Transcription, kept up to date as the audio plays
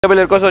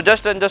So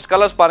just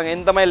colors பாருங்க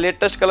இந்த மாதிரி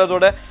latest colors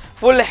ஓட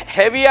full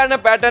heavy ஆன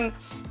pattern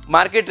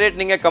market rate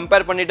நீங்க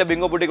compare பண்ணிட்டு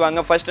bingo boutique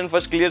வாங்க first and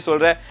first clear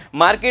சொல்றேன்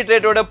market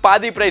rate ஓட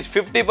பாதி price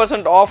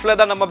 50% offல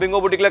தான் நம்ம bingo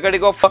boutiqueல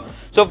கிடைக்கும்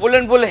so full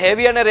and full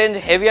heavy ஆன range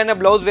heavy ஆன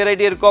blouse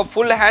variety இருக்கும்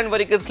full hand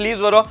work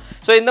sleeves வரும்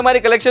so இந்த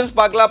மாதிரி collections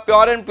பார்க்கலாம்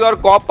pure and pure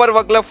copper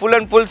workல full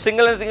and full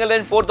single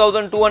range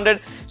 4200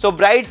 so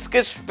brides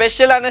க்கு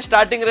special ஆன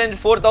starting range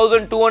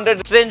 4200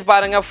 range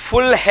பாருங்க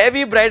full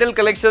heavy bridal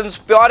collections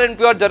pure and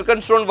pure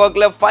jerkin stone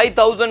workல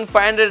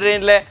 5500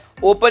 range ல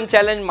open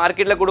challenge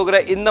market la kudukra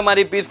indha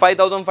mari piece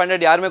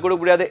 5500 yarume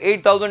kudukka mudiyadhu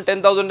 8000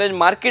 10000 range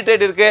market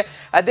rate irukku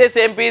adhe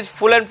same piece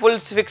full and full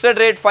fixed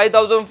rate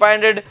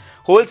 5500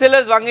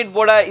 wholesalers வாங்கிட்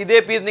போட இதே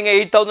piece நீங்க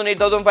 8000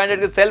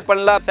 க்கு செல்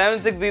பண்ணலாம்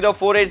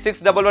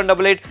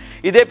 7604861188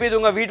 இதே piece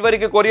உங்க வீட்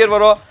வரைக்கும் courier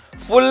வரும்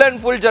full and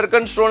full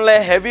jerkin stone la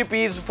heavy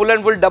piece full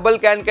and full double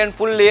can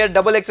full layer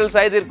double XL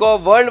size இருக்கும்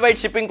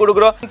worldwide shipping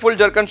குடுக்குறோம் full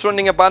jerkin stone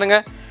நீங்க பாருங்க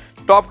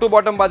top to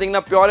bottom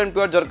பாத்தீங்கன்னா pure and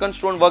pure jerkin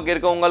stone work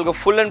இருக்கு உங்களுக்கு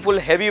full and full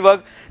heavy work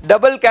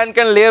double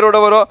can layer ஓட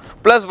வரும்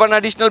plus one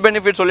additional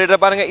benefit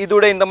சொல்லிட்டேன் பாருங்க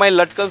இதோட இந்த மாதிரி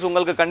லட்கன்ஸ்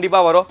உங்களுக்கு கண்டிப்பா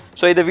வரும்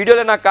சோ இந்த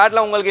வீடியோல நான்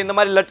காட்டல உங்களுக்கு இந்த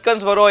மாதிரி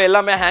லட்கன்ஸ் வரும்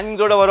எல்லாமே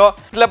ஹேங்கிங்ஸ் ஓட வரும்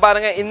இதுல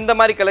பாருங்க இந்த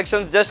மாதிரி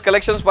collections just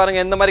collections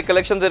பாருங்க இந்த மாதிரி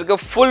collections இருக்கு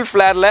full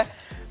flare ல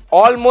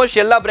almost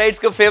எல்லா brides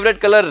க்கு favorite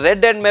color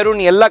red and maroon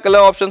எல்லா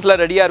color options ல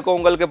ரெடியா இருக்கும்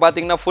உங்களுக்கு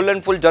பாத்தீங்கன்னா full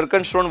and full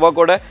jerkin stone work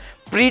ஓட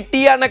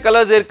pretty ஆன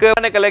colors இருக்கு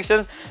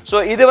collections so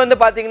இது வந்து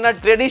பாத்தீங்கன்னா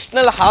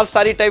traditional half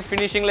saree type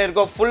finishing ல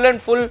இருக்கும் full and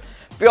full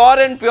pure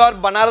and pure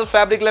banaras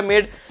fabric ல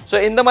made so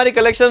இந்த மாதிரி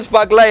collections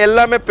பார்க்கலாம்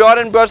எல்லாமே pure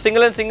and pure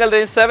single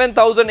range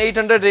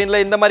 7800 range ல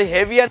இந்த மாதிரி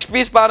heavy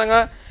piece பாருங்க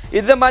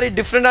இந்த மாதிரி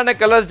different ஆன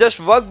colors just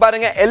work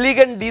பாருங்க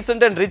elegant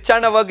decent and rich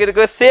ஆன work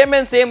இருக்கு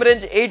same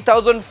range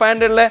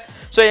 8500 ல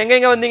so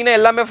எங்க வந்தீங்கன்னா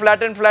எல்லாமே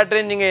flat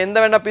range நீங்க எந்த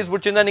வேணா பீஸ்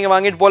பிடிச்சிருந்தா நீங்க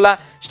வாங்கிட்டு போலாம்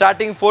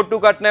starting 42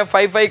 காட்னே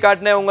 55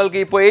 காட்னே உங்களுக்கு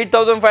இப்போ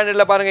 8500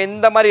 ல பாருங்க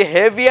இந்த மாதிரி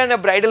heavy ஆன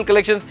bridal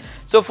collections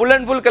so full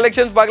and full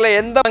collections பார்க்கல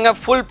எந்த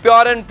full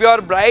pure and pure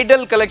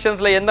bridal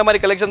collections ல எந்த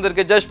மாதிரி collections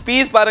இருக்கு just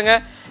piece பாருங்க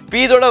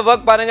piece ஓட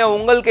work பாருங்க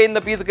உங்களுக்கு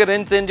இந்த பீஸ்க்கு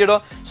ரேஞ்ச்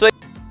செஞ்சிடும் so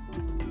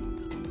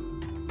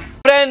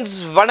friends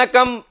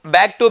வணக்கம்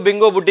back to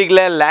bingo boutique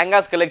ல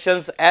lehengas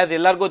collections as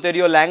எல்லாருக்கும்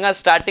தெரியும் lehengas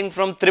starting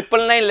from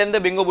 999 ல இருந்து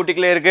bingo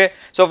boutique ல இருக்கு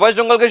so first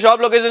உங்களுக்கு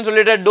ஷாப் லொகேஷன்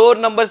சொல்லிட்டேன் door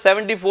number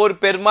 74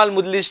 பெருமாள்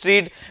முதலி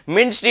ஸ்ட்ரீட்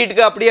மின்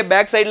ஸ்ட்ரீட்க்கு அப்படியே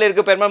பேக் சைடுல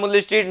இருக்கு பெருமாள்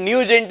முதலி ஸ்ட்ரீட்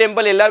நியூ ஜெயின்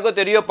டெம்பிள் எல்லாருக்கும்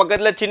தெரியும்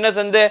பக்கத்துல சின்ன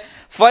சந்து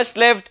first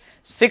left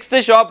 6th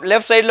shop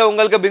left side ல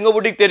உங்களுக்கு bingo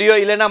boutique தெரியும்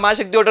இல்லனா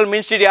மாசக்தி ஹோட்டல்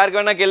மின் ஸ்ட்ரீட் யாருக்கு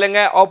வேணா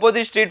கேளுங்க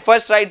opposite street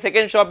first right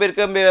second shop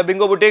இருக்கு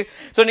bingo boutique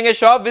so நீங்க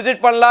ஷாப் விசிட்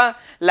பண்ணலாம்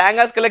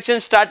lehengas collection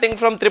starting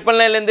from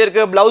 999 ல இருந்து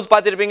இருக்கு blouse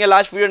பாத்திருப்பீங்க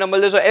last video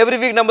நம்மளது so every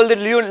week நம்மளது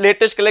new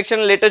latest collection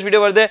latest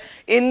video வருது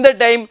in the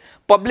time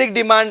public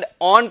demand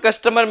on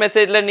customer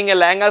message la neenga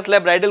lehengas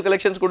la bridal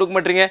collections kuduk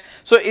matringa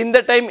so in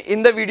the time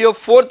in the video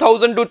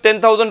 4000 to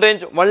 10000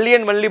 range only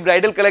and only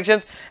bridal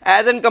collections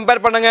as and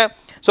compare pannunga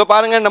so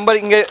parunga number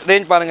inge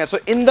range parunga so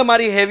இந்த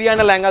மாதிரி heavy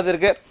ஆன lehengas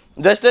இருக்கு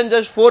just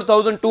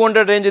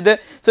 4200 range இது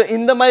so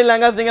இந்த மாதிரி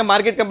lehengas நீங்க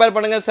market compare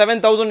பண்ணுங்க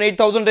 7000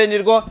 8000 range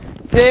இருக்கும்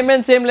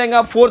same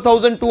lehenga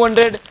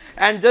 4200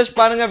 and just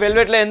பாருங்க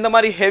velvet ல இந்த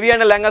மாதிரி heavy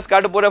ஆன lehengas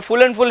காட்ட போற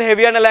full and full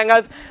heavy ஆன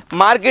lehengas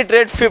market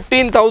rate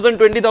 15000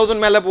 20000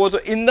 மேல போகுது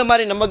so இந்த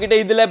மாதிரி நம்ம கிட்ட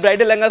இதுல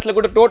bridal lehengas ல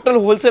கூட total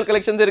wholesale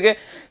collections இருக்கு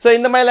so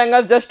இந்த மாதிரி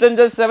lehengas just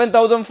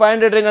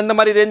 7500 range அந்த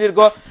மாதிரி range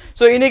இருக்கும்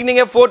so இன்னைக்கு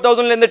நீங்க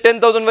 4000 ல இருந்து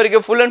 10000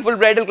 வரைக்கும் full and full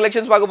bridal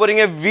collections பார்க்க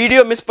போறீங்க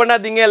வீடியோ மிஸ்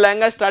பண்ணாதீங்க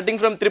lehengas starting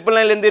from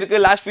 999 ல இருந்து இருக்கு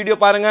last video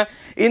பாருங்க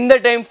இந்த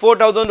time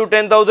 4000 to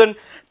 10000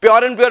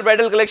 pure and pure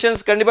bridal collections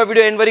கண்டிப்பா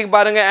வீடியோ end வரைக்கும்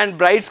பாருங்க and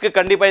brides க்கு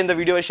கண்டிப்பா இந்த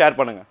வீடியோவை ஷேர்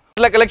பண்ணுங்க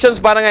இதுல collections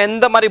பாருங்க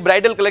இந்த மாதிரி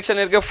bridal collection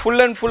இருக்கு full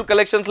and full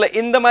collections ல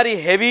இந்த மாதிரி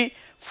heavy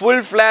full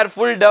flare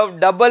full dove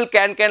double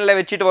can ல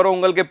வெச்சிட்டு வரோம்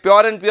உங்களுக்கு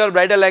pure and pure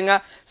bridal lehenga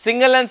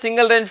single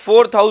range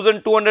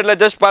 4200 ல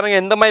just பாருங்க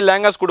இந்த மாதிரி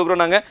lehengas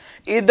கொடுக்குறோம் நாங்க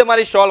இந்த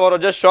மாதிரி shawl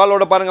வரும் just shawl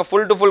ஓட பாருங்க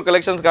full to full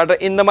collections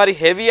காட்றேன் இந்த மாதிரி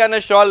heavy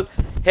ஆன shawl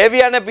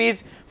heavy ஆன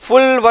piece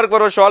full work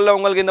வரும் shawl ல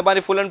உங்களுக்கு இந்த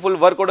மாதிரி full and full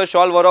work ஓட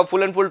shawl வரும்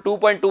full and full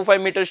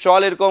 2.25 meter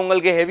shawl இருக்கும்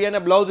உங்களுக்கு heavy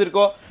ஆன blouse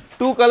இருக்கும்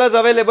two colors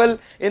available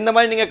இந்த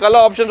மாதிரி நீங்க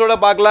கலர் ஆப்ஷன்ஸ் ஓட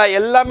பார்க்கலாம்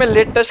எல்லாமே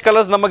லேட்டஸ்ட்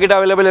கலர்ஸ் நம்ம கிட்ட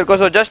available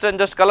இருக்கும் so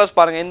just colors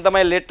பாருங்க இந்த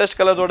மாதிரி லேட்டஸ்ட்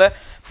கலர்ஸ் ஓட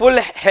full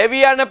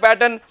heavy ஆன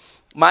pattern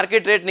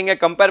market rate நீங்க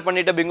compare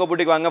பண்ணிட்டு bingo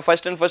boutique வாங்க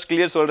first and first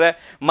clear சொல்றேன்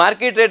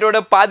market rate ஓட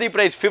பாதி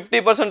price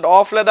 50%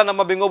 off ல தான்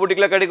நம்ம bingo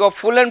boutique ல கிடைக்கும்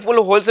full and full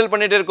wholesale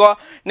பண்ணிட்டு இருக்கோம்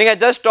நீங்க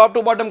just top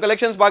to bottom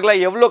collections பார்க்கலாம்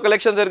எவ்வளவு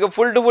collections இருக்கு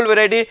full to full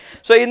variety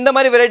so இந்த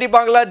மாதிரி variety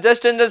பார்க்கலாம்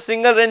just in the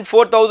single range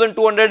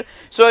 4200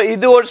 so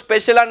இது ஒரு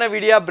ஸ்பெஷலான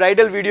video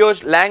bridal videos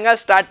lehengas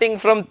starting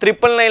from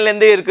 999 ல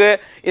இருந்து இருக்கு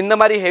இந்த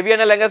மாதிரி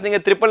ஹெவியான lehengas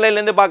நீங்க 999 ல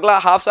இருந்து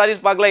பார்க்கலாம் half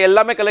sarees பார்க்கலாம்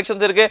எல்லாமே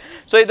collections இருக்கு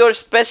so இது ஒரு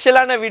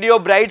ஸ்பெஷலான வீடியோ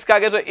brides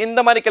காக so இந்த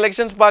மாதிரி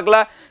collections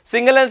பார்க்கலாம்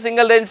single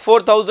range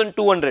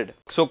 4200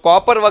 so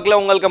copper work la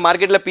ungalku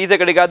market la piece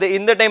kedikadhu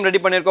in the time ready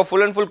pannirkom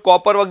full and full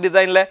copper work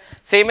design la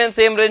same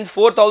range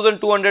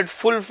 4200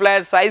 full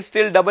flat size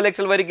still double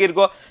XL varaiku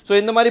irko so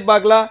indha mari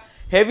paakala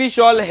heavy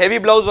shawl, heavy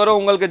blouse வரும்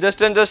உங்களுக்கு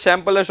just and just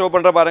sample ல show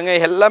பண்ற பாருங்க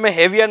எல்லாமே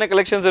ஹெவியான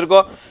collections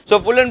இருக்கும் so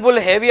full and full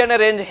ஹெவியான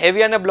range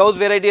ஹெவியான blouse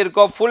variety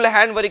இருக்கும் full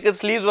hand work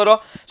sleeves வரும்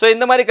சோ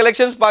இந்த மாதிரி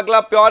கலெக்ஷன்ஸ்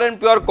பார்க்கலாம் pure and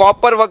pure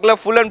copper workல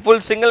full and full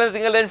single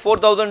range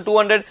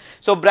 4200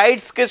 so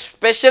பிரைட்ஸ்க்கு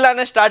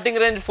ஸ்பெஷலான ஸ்டார்டிங்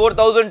ரேஞ்ச்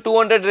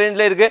 4200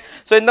 ரேஞ்ச்ல இருக்கு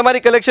சோ இந்த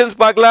மாதிரி கலெக்ஷன்ஸ்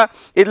பார்க்கலாம்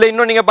இதுல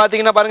இன்னும் நீங்க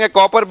பாத்தீங்கன்னா பாருங்க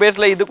காப்பர்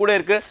பேஸ்ல இது கூட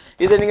இருக்கு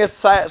இது நீங்க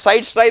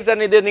சைடு ஸ்ட்ரைப்ஸ்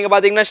and இது நீங்க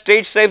பாத்தீங்கன்னா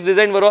ஸ்ட்ரைட் ஸ்ட்ரைப்ஸ்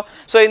டிசைன் வரும்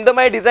சோ இந்த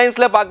மாதிரி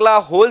டிசைன்ஸ்ல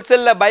பார்க்கலாம்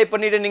ஹோல்சேல்ல பை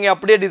பண்ணிட்டு நீங்க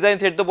அப்படியே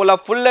டிசைன்ஸ் எடுத்து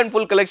போலாம் full and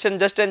full collection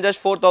just and just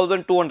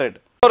 4200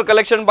 ஒரு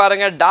கலெக்ஷன்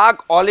பாருங்க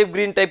டார்க் ஆலிவ்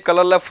green டைப்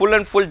கலர்ல full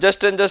and full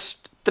just and just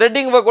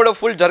threading work ஓட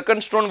full jerkin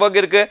stone work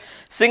இருக்கு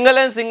single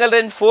range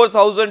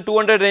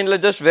 4200 ரேஞ்ச்ல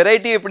just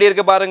variety எப்படி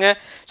இருக்கு பாருங்க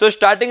சோ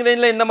ஸ்டார்டிங்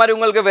ரேஞ்ச்ல இந்த மாதிரி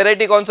உங்களுக்கு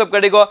variety கான்செப்ட்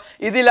கிடைக்கும்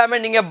இது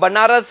இல்லாம நீங்க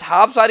பனாரஸ்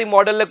half saree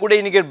மாடல்ல கூட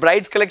இன்னைக்கு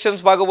பிரைட்ஸ்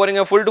கலெக்ஷன்ஸ் பார்க்க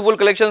போறீங்க full to full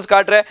collections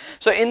காட்றேன்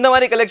so இந்த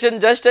மாதிரி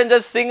collection just and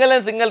just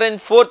single range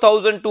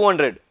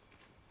 4200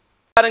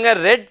 பாருங்க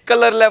ரெட்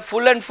கலர்ல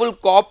full and full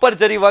copper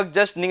zari work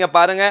just நீங்க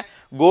பாருங்க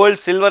gold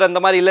silver அந்த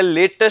மாதிரி இல்ல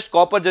லேட்டஸ்ட்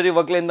copper ஜரி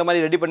workல இந்த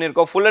மாதிரி ரெடி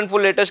பண்ணிருக்கோம் full and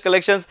full latest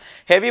collections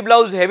heavy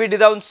blouse heavy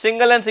design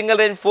single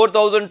range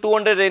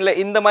 4200 ரேஞ்ச்ல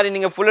இந்த மாதிரி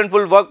நீங்க full and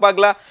full work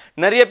பார்க்கலாம்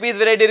நிறைய பீஸ்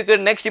வெரைட்டி இருக்கு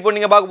நெக்ஸ்ட் இப்போ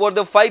நீங்க பார்க்க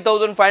போறது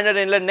 5500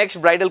 ரேஞ்ச்ல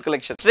நெக்ஸ்ட் bridal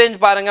collection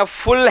ரேஞ்ச் பாருங்க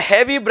full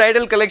heavy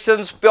bridal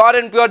collections pure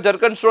and pure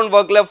jerkin stone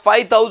workல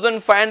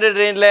 5500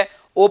 ரேஞ்ச்ல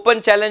open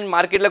challenge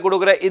market la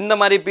kudukra indha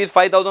mari piece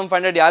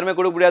 5500 yarume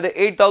kudukka mudiyadhu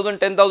 8000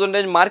 10000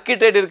 range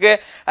market rate irukku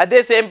adhe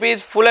same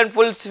piece full and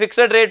full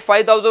fixed rate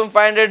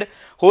 5500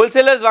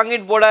 wholesalers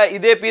vaangit poda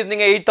idhe piece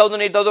neenga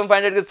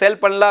 8500 ku sell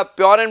pannala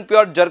pure and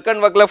pure jerkin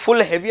work la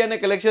full heavy ana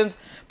collections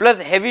plus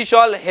heavy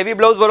shawl heavy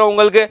blouse varum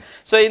ungalku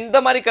so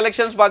indha mari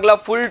collections paakala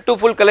full to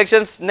full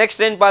collections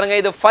next range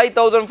parunga idu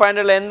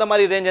 5500 la endha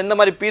mari range endha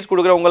mari piece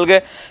kudukra ungalku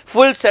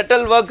full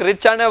settle work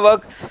rich ana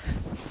work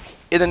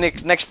இது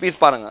next piece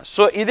பாருங்க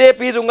so இதே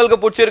piece உங்களுக்கு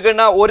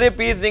பிடிச்சிருக்குனா ஒரே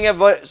piece நீங்க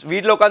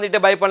வீட்ல உட்கார்ந்திட்டு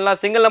by பண்ணலாம்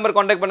single number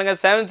contact பண்ணுங்க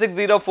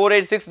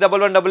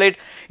 7604861188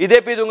 இதே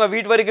பீஸ் உங்க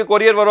வீட் வரைக்கும்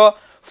courier வரும்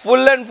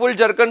full and full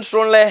jerkin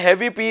stone la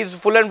heavy piece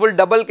full and full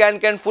double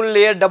can full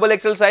layer double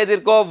XL size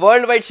irko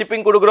worldwide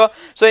shipping kudukrom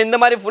so indha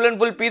mari full and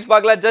full piece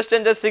paakala just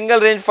and just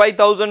single range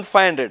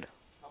 5500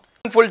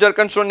 full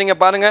jerkin stone ninga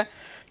parunga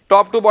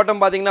top to bottom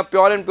பாத்தீங்கன்னா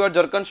pure and pure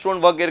jerkin stone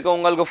work இருக்கு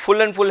உங்களுக்கு full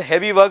and full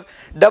heavy work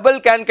double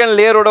can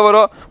layer ஓட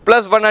வரும்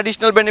plus one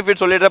additional benefit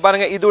சொல்லிட்டேன்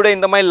பாருங்க இதோட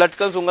இந்த மாதிரி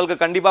லட்கன்ஸ் உங்களுக்கு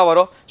கண்டிப்பா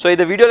வரும் சோ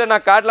இந்த வீடியோல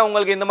நான் காட்டல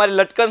உங்களுக்கு இந்த மாதிரி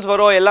லட்கன்ஸ்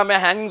வரும் எல்லாமே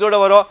ஹேங்கிங்ஸ் ஓட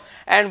வரும்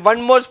and one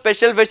more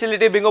special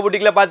facility bingo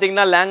boutique la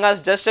பாத்தீங்கன்னா lehengas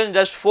just and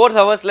just 4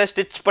 hours la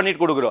stitch பண்ணிட்டு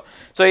கொடுக்குறோம்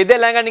சோ இதே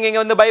lehenga நீங்க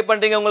இங்க வந்து பை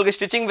பண்றீங்க உங்களுக்கு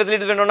ஸ்டிச்சிங்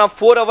ஃபெசிலிட்டிஸ் வேணும்னா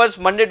 4 hours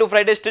monday to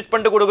friday stitch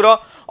பண்ணிட்டு கொடுக்குறோம்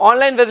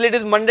online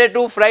facilities monday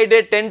to friday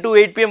 10 to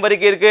 8 pm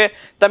வரைக்கும் இருக்கு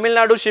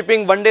தமிழ்நாடு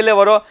ஷிப்பிங் one day ல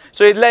வரும்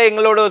சோ இதுல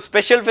எங்களோட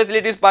ஸ்பெஷல்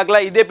ஃபெசிலிட்டிஸ்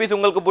பார்க்கலாம் இதே பீஸ்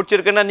உங்களுக்கு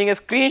பிடிச்சிருக்குனா நீங்க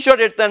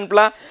ஸ்கிரீன்ஷாட் எடுத்து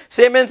அனுப்பலாம்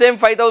same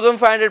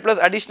 5500 plus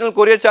additional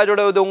courier charge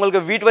ஓட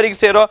உங்களுக்கு வீட்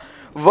வரைக்கும் சேரும்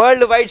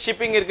worldwide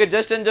shipping இருக்கு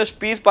just and just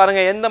piece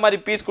பாருங்க எந்த மாதிரி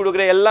பீஸ்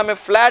கொடுக்குற எல்லாமே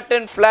flat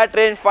and flat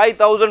range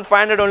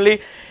 5500 only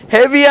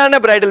heavy ana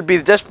bridal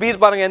piece just piece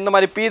பாருங்க எந்த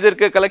மாதிரி பீஸ்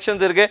இருக்கு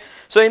கலெக்ஷன்ஸ் இருக்கு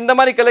சோ இந்த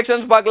மாதிரி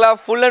கலெக்ஷன்ஸ் பார்க்கலாம்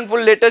full and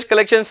full latest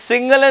collection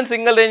single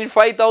range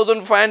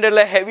 5500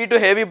 la heavy to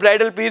heavy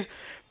bridal piece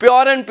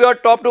pure and pure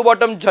top to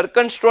bottom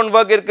jerkin stone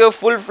work irukku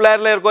full flare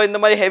la irukku indha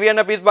mari heavy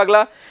ana piece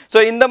paakala so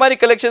indha mari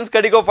collections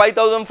kadikum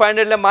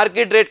 5500 la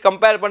market rate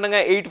compare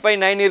pannunga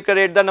 859 irukka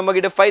rate da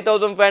namakita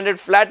 5500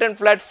 flat and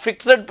flat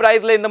fixed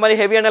price la indha mari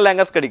heavy ana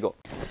lehengas kadikum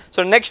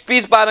so next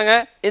piece parunga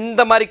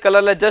indha mari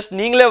color la just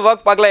neengale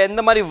work paakala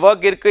endha mari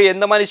work irukku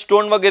endha mari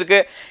stone work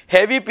irukku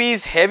heavy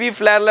piece heavy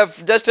flare la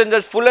just and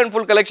just full and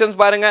full collections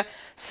parunga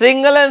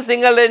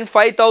single range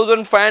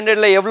 5500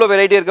 la evlo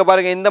variety irukku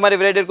parunga indha mari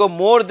variety irukku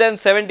more than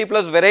 70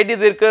 plus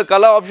varieties irukku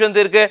color options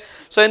irukku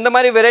so indha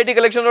mari variety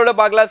collections oda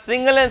paakala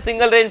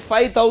single range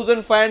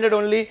 5500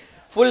 only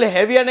full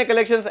heavy ana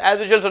collections as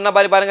usual sonna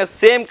pari parunga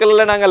same color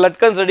la naanga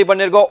latkans ready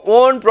பண்ணிருக்கோம்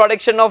own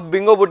production of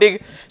bingo boutique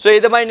so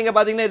இத மாதிரி நீங்க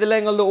பாத்தீங்கன்னா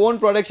இதெல்லாம் எங்களோட own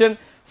production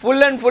full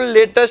and full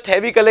latest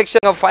heavy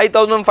collection of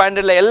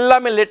 5500 la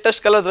ellame latest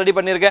colors ready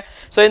பண்ணிருக்கேன்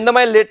so இந்த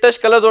மாதிரி latest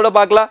colors ஓட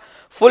பார்க்கலாம்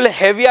full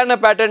heavy ana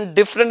pattern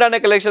different ana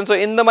collection so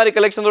இந்த மாதிரி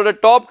collections ஓட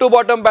top to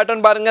bottom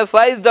pattern பாருங்க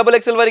size double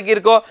XL வரைக்கும்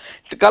இருக்கும்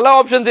color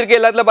options இருக்கு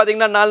எல்லாத்துல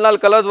பாத்தீங்கன்னா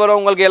நாலு கலர்ஸ் வரும்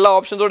உங்களுக்கு எல்லா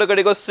ஆப்ஷன்ஸ் ஓட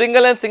கிடைக்கும்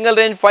single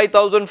range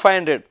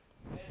 5500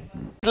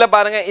 இதுல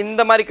பாருங்க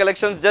இந்த மாதிரி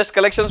collections just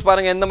collections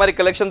பாருங்க இந்த மாதிரி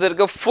collections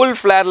இருக்கு full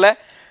flare ல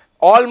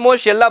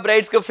almost எல்லா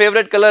brides க்கு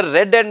favorite color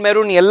red and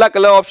maroon எல்லா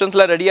color options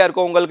ல ரெடியா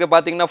இருக்கும் உங்களுக்கு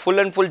பாத்தீங்கன்னா full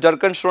and full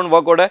jerkin stone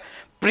work ஓட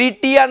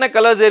pretty ஆன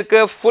colors இருக்கு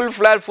full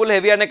flare full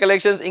heavy ஆன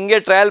collections இங்க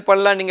ட்ரையல்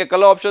பண்ணலாம் நீங்க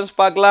color options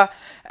பார்க்கலாம்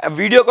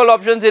வீடியோ கால்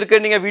ஆப்ஷன்ஸ் இருக்கு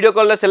நீங்க வீடியோ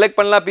கால்ல செலக்ட்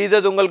பண்ணலாம்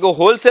பீसेस உங்களுக்கு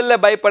ஹோல்சேல்ல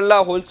பை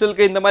பண்ணலாம்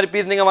ஹோல்சேலுக்கு இந்த மாதிரி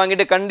பீஸ் நீங்க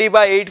வாங்கிட்டு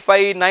கண்டிப்பா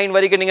 859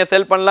 வரைக்கும் நீங்க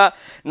செல் பண்ணலாம்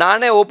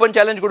நானே ஓபன்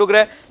சேலஞ்ச்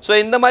கொடுக்கிறேன் சோ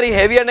இந்த மாதிரி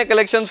ஹெவியான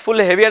கலெக்ஷன்ஸ்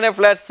full heavy ஆன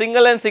flat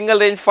single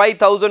range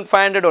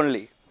 5500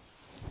 only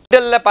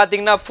Bridal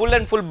பாத்தீங்கன்னா full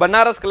and full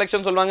banaras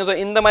collection சொல்வாங்க. So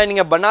இந்த மாதிரி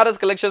நீங்க banaras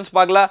collections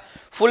பார்க்கலாம்.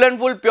 Full and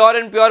full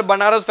pure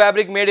banaras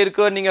fabric made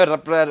இருக்கு. நீங்க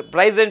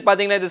price range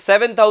பாத்தீங்கன்னா இது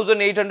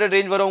 7800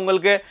 range வரும்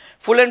உங்களுக்கு.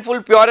 Full and full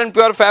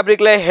pure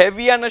fabricல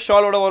ஹெவியான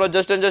shawl ஓட வரும்.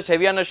 just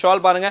ஹெவியான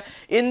shawl பாருங்க.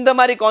 இந்த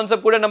மாதிரி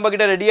கான்செப்ட் கூட நம்ம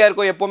கிட்ட ரெடியா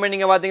இருக்கும். எப்பவுமே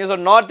நீங்க பாத்தீங்க so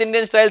North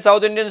Indian style,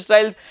 South Indian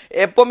styles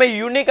எப்பவுமே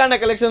யூனிக்கான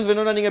collections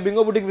வேணும்னா நீங்க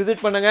பிங்கோ boutique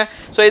visit பண்ணுங்க.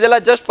 So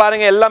இதெல்லாம் just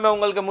பாருங்க எல்லாமே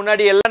உங்களுக்கு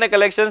முன்னாடி எல்லாமே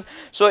collections.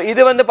 So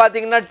இது வந்து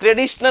பாத்தீங்கன்னா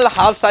traditional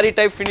half saree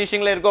type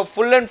finishingல இருக்கும்.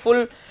 Full and full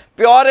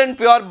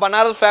pure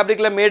banaras fabric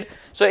la made.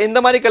 So இந்த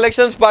மாதிரி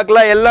collections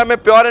பார்க்கலாம் எல்லாமே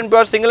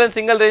pure single range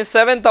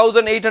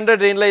 7800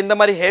 range ல இந்த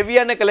மாதிரி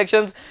ஹெவியான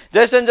collections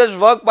just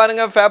work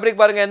பாருங்க fabric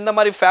பாருங்க இந்த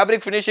மாதிரி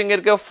fabric finishing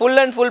இருக்கு full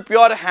and full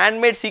pure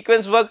handmade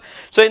sequence work.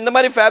 So இந்த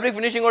மாதிரி fabric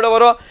finishing ஓட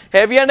வரும்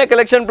ஹெவியான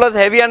collection plus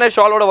ஹெவியான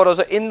shawl ஓட வரும்.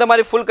 So இந்த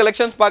மாதிரி full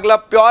collections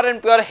பார்க்கலாம்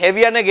pure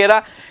ஹெவியான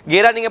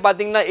கேரா நீங்க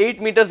பாத்தீங்கன்னா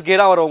 8 meters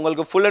கேரா வரும்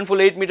உங்களுக்கு full and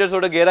full 8 meters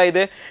ஓட கேரா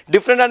இது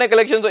டிஃபரண்டான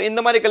collections. So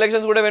இந்த மாதிரி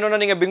collections கூட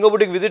வேணும்னா நீங்க பிங்கோ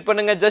boutique visit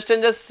பண்ணுங்க. just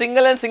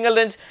single range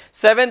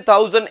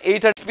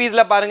 7800 piece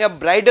பாருங்க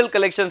bridal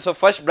collection. So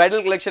first bridal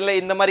collection ல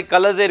இந்த மாதிரி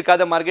கலர்ஸ்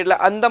இருக்காத மார்க்கெட்ல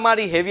அந்த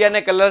மாதிரி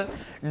ஹெவியான colour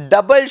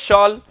double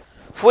shawl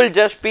full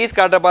just piece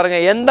காட்ட பாருங்க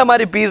எந்த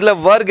மாதிரி பீஸ்ல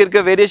வர்க்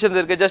இருக்கு வேரியேஷன்ஸ்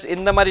இருக்கு just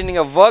இந்த மாதிரி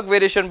நீங்க வர்க்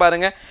வேரியேஷன்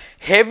பாருங்க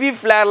ஹெவி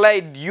ஃபிளேர்ல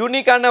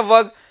யூனிக்கான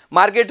work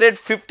market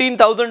rate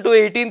 15000 to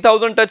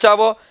 18000 touch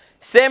ஆகும்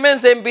same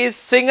piece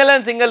single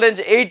range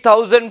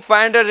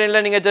 8500 range la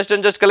neenga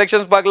just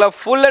collections paakala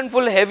full and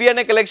full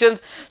heavyana collections.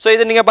 So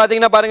idu neenga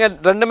pathina parunga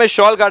rendume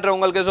shawl kaatren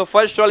ungalku. So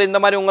first shawl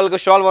indha mari ungalku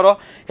shawl varum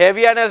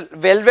heavyana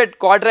velvet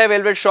quadra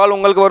velvet shawl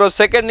ungalku varum.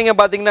 Second neenga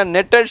pathina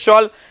netted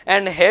shawl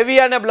and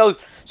heavyana blouse.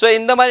 So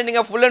இந்த மாதிரி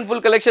நீங்க full and full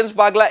collections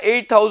பார்க்கலாம்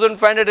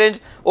 8500 range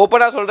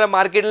ஓபனா சொல்ற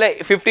மார்க்கெட்ல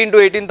 15 to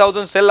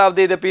 18000 செல்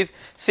ஆகுது இந்த fees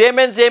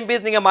same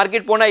piece நீங்க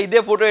market போனா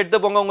இதே போட்டோ எடுத்து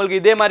போங்க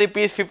உங்களுக்கு இதே மாதிரி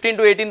பீஸ் 15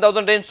 to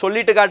 18000 range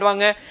சொல்லிட்டு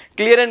காட்டுவாங்க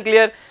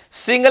clear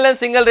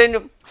single range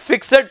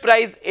fixed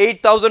price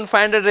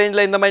 8500 range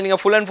la indha mari neenga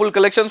full and full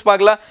collections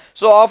paakala.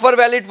 So offer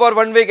valid for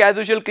 1 week as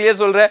usual clear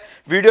solra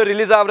video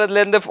release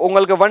avradhula irundhu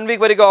ungalku 1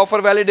 week varaiku offer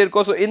valid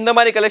irukum. So indha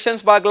mari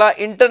collections paakala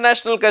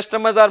international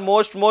customers are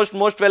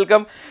most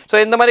welcome.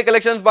 So indha mari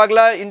collections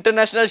paakala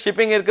international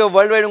shipping irukku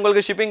worldwide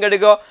ungalku shipping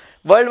kadikum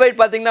worldwide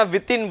pathina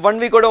within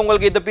 1 week oda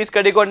ungalku indha piece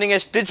kadikum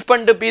neenga stitch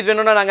பண்ணிட்டு piece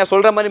venona naanga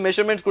solra mari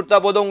measurements கொடுத்தா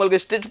போதும்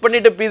உங்களுக்கு stitch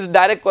பண்ணிட்டு piece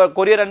direct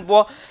courier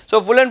அனுப்புவோம்.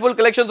 So full and full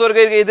collections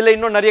இருக்கு இதுல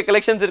இன்னும் நிறைய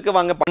collections இருக்கு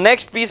வாங்க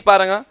next piece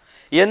பாருங்க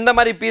எந்த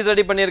மாதிரி பீஸ்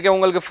ரெடி பண்ணிருக்கேன்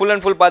உங்களுக்கு full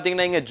and full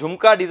பாத்தீங்கன்னா இங்க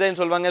ஜும்கா டிசைன்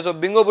சொல்வாங்க. So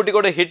பிங்கோ boutique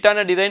ஓட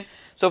ஹிட்டான design.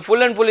 So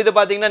full and full இது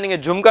பாத்தீங்கன்னா நீங்க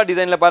ஜும்கா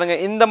டிசைன்ல பாருங்க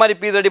இந்த மாதிரி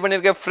பீஸ் ரெடி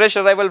பண்ணிருக்கேன் fresh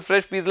arrival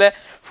fresh பீஸ்ல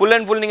full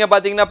and full நீங்க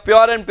பாத்தீங்கன்னா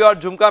pure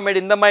ஜும்கா மேட்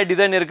இந்த மாதிரி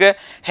டிசைன் இருக்கு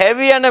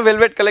ஹெவியான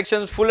velvet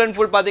collections full and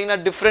full பாத்தீங்கன்னா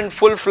டிஃபரண்ட்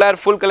full flare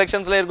full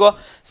collectionsல இருக்கும்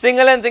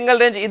single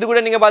range இது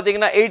கூட நீங்க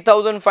பாத்தீங்கன்னா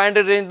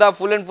 8500 range தான்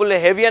full and full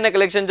ஹெவியான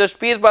collection just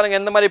பீஸ் பாருங்க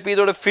இந்த மாதிரி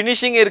பீஸோட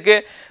finishing இருக்கு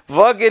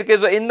work இருக்கு.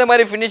 So இந்த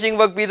மாதிரி finishing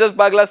work pieces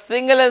பார்க்கலாம்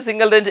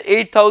single range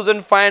 8500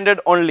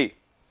 only.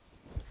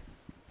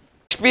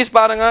 Next piece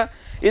பாருங்க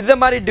இந்த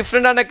மாதிரி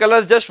டிஃபரண்டான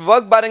கலர்ஸ் just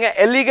work பாருங்க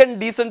elegant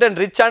decent and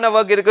rich ஆன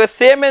work இருக்கு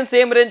same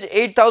range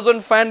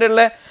 8500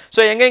 ல. So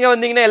எங்க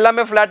வந்தீங்கன்னா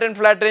எல்லாமே flat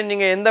range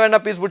நீங்க எந்த வேணா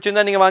பீஸ்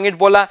பிடிச்சிருந்தா நீங்க வாங்கிட்டு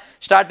போலாம்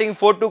ஸ்டார்டிங்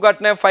 42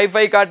 காட்னே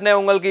 55 காட்னே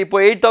உங்களுக்கு இப்போ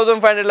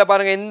 8500 ல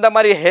பாருங்க இந்த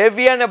மாதிரி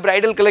ஹெவியான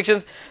bridal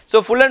collections.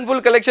 So full and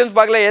full collections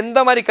பார்க்கலாம்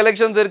எந்த மாதிரி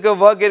collections இருக்கு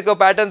work இருக்கு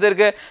patterns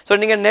இருக்கு. So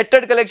நீங்க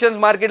netted collections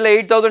மார்க்கெட்ல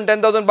 8000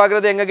 10000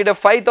 பார்க்கறது எங்க கிட்ட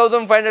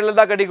 5500 ல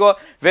தான் கிடைக்கும்.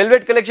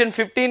 Velvet collection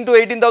 15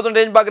 to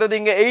 18000 range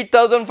பார்க்கறது இங்க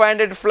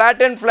 8500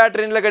 flat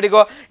range ல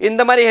கிடைக்கும்.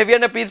 இந்த மாதிரி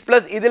ஹெவியான பீஸ்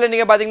பிளஸ் இதுல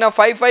நீங்க பாத்தீங்கன்னா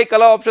 55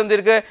 கலர் ஆப்ஷன்ஸ்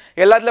இருக்கு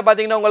எல்லாத்துல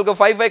பாத்தீங்கன்னா உங்களுக்கு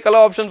 55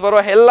 கலர் ஆப்ஷன்ஸ்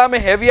வரும் எல்லாமே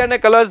ஹெவியான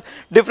கலர்ஸ்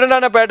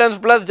டிஃபரண்டான பேட்டர்ன்ஸ்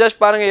பிளஸ் just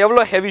பாருங்க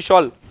எவ்வளவு ஹெவி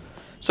ஷால்.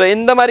 So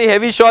இந்த மாதிரி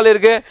ஹெவி ஷால்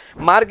இருக்கு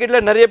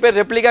மார்க்கெட்ல நிறைய பேர்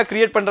ரெப்ளிகா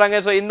கிரியேட்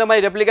பண்றாங்க. So இந்த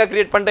மாதிரி ரெப்ளிகா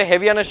கிரியேட் பண்ணிட்டு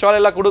ஹெவியான ஷால்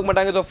எல்லாம் கொடுக்க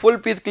மாட்டாங்க. So full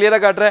piece clear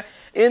காட்றேன்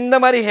இந்த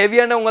மாதிரி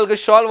ஹெவியான உங்களுக்கு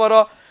ஷால்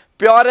வரும்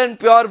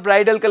pure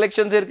bridal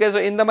collections இருக்கு. So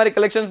இந்த மாதிரி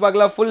collections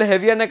பார்க்கலாம் full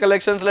ஹெவியான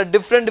collectionsல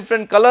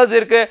different colors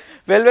இருக்கு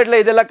velvetல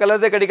இதெல்லாம்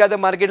கலர்ஸ்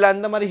கிடைக்காத மார்க்கெட்ல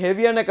அந்த மாதிரி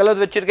ஹெவியான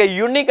கலர்ஸ் வச்சிருக்க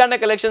யூனிக்கான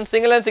collection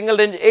single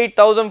range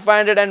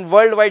 8500 and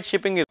worldwide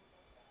shipping இருக்கு.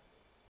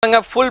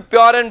 full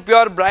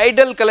pure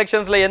bridal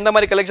collectionsல எந்த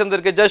மாதிரி collections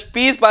இருக்கு just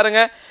piece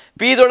பாருங்க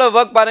பீஸோட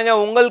வர்க் பாருங்க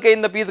உங்களுக்கு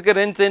இந்த பீஸ்க்கு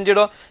ரேஞ்ச்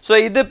செஞ்சிடும். ஸோ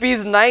இது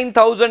piece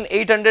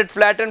 9800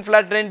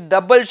 flat range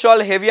double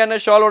shawl ஹெவியான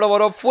ஷாலோட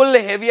வரும் ஃபுல்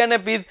ஹெவியான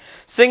பீஸ்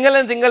சிங்கிள்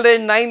ரேஞ்ச்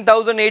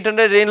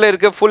 9800 ரேஞ்சில்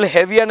இருக்கு ஃபுல்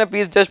ஹெவியான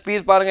பீஸ் ஜஸ்ட்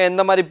பீஸ் பாருங்க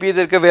எந்த மாதிரி பீஸ்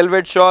இருக்கு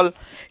வெல்வெட் ஷால்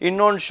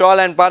இன்னொன்று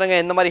ஷால் அண்ட் பாருங்க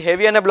இந்த மாதிரி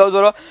ஹெவியான பிளவுஸ்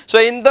வரும். ஸோ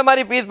இந்த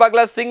மாதிரி பீஸ்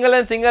பார்க்கலாம் single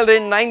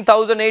range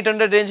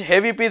 9800 range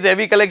heavy piece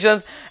heavy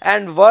collections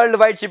and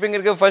world wide shipping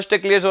இருக்கு. ஃபர்ஸ்ட்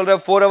கிளியர்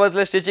சொல்றேன் 4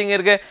 ஹவர்ஸ்ல ஸ்டிச்சிங்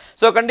இருக்கு.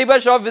 ஸோ கண்டிப்பா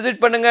ஷாப்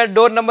விசிட் பண்ணுங்க.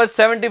 டோர் நம்பர்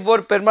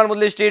 74 பெருமாள்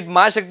முதலி ஸ்ட்ரீட்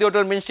மாசக்தி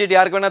ஹோட்டல் மின் ஸ்ட்ரீட்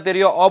யாருக்கு வேணா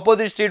தெரியும்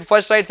opposite street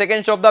first right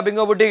second shop தான்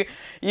பிங்கோ புட்டிக்.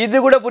 இது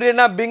கூட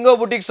புரியலனா பிங்கோ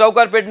புட்டிக்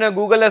சவுகார்பேட்னு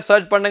கூகுள்ல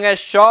சர்ச் பண்ணுங்க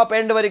ஷாப்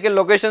எண்ட் வரைக்கும்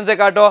லொகேஷன்ஸே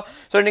காட்டும்.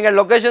 ஸோ நீங்க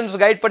லொகேஷன்ஸ்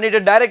கைட்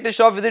பண்ணிட்டு டைரக்ட்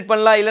ஷாப் விசிட்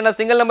பண்ணலாம். இல்லைனா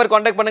சிங்கிள் நம்பர்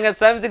கான்டாக்ட் பண்ணுங்க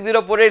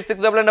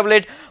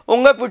 7604868888.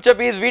 உங்க பிடிச்ச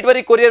பீஸ் வீட்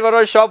வரைக்கும் கொரியர்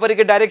வரும் ஷாப்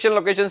வரைக்கும் டைரக்ஷன்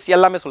லொகேஷன்ஸ்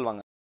எல்லாமே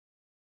சொல்லுவாங்க.